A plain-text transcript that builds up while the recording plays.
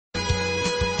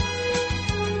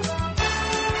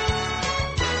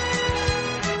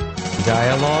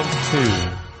Dialogue 2.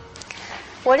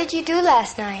 What did you do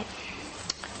last night?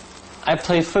 I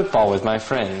played football with my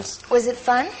friends. Was it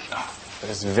fun? It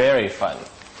was very fun.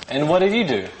 And what did you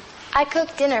do? I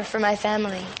cooked dinner for my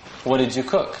family. What did you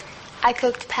cook? I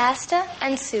cooked pasta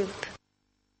and soup.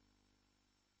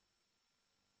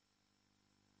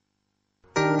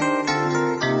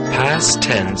 Past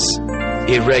tense,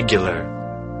 irregular.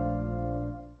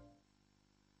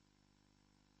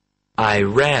 I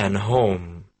ran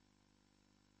home.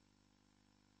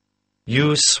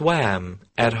 You swam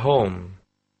at home.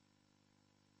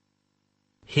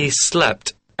 He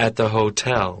slept at the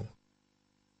hotel.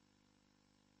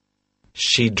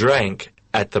 She drank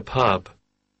at the pub.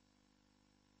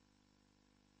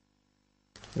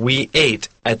 We ate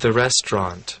at the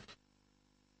restaurant.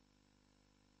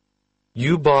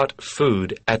 You bought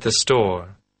food at the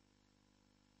store.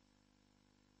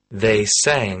 They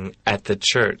sang at the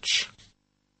church.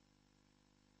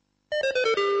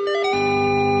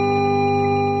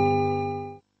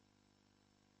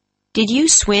 Did you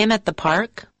swim at the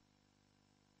park?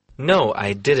 No,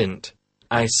 I didn't.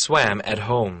 I swam at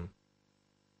home.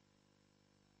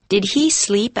 Did he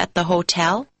sleep at the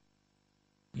hotel?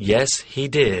 Yes, he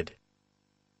did.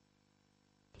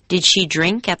 Did she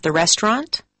drink at the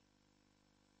restaurant?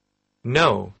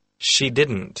 No, she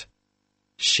didn't.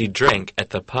 She drank at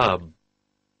the pub.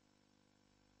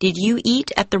 Did you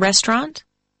eat at the restaurant?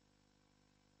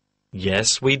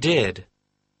 Yes, we did.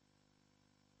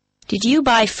 Did you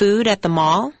buy food at the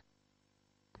mall?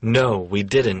 No, we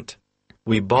didn't.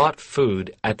 We bought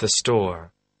food at the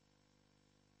store.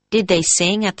 Did they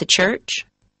sing at the church?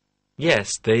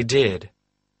 Yes, they did.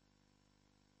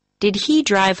 Did he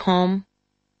drive home?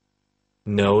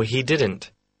 No, he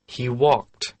didn't. He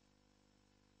walked.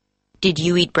 Did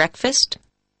you eat breakfast?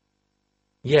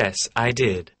 Yes, I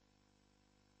did.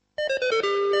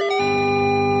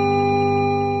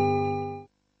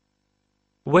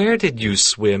 Where did you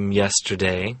swim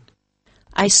yesterday?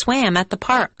 I swam at the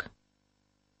park.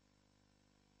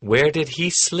 Where did he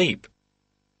sleep?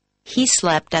 He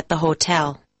slept at the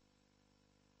hotel.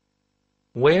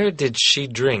 Where did she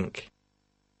drink?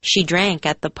 She drank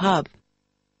at the pub.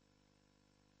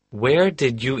 Where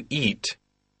did you eat?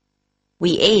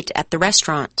 We ate at the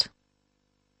restaurant.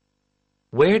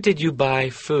 Where did you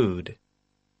buy food?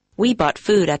 We bought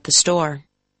food at the store.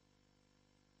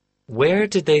 Where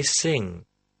did they sing?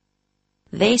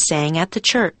 They sang at the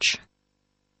church.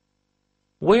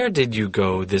 Where did you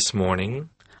go this morning?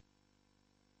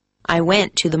 I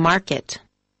went to the market.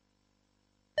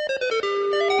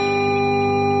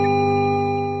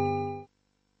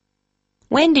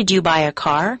 When did you buy a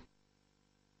car?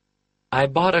 I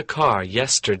bought a car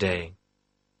yesterday.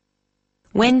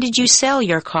 When did you sell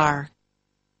your car?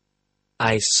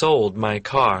 I sold my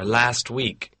car last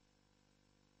week.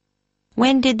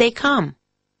 When did they come?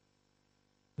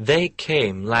 They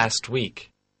came last week.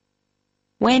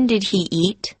 When did he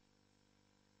eat?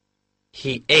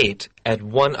 He ate at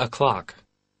 1 o'clock.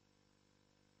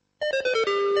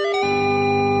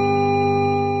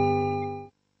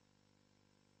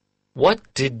 What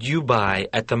did you buy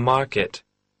at the market?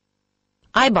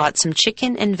 I bought some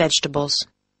chicken and vegetables.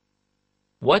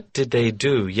 What did they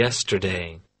do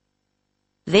yesterday?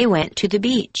 They went to the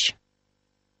beach.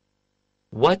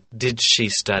 What did she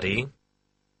study?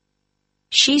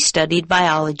 She studied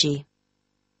biology.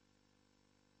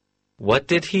 What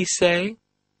did he say?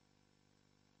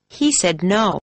 He said no.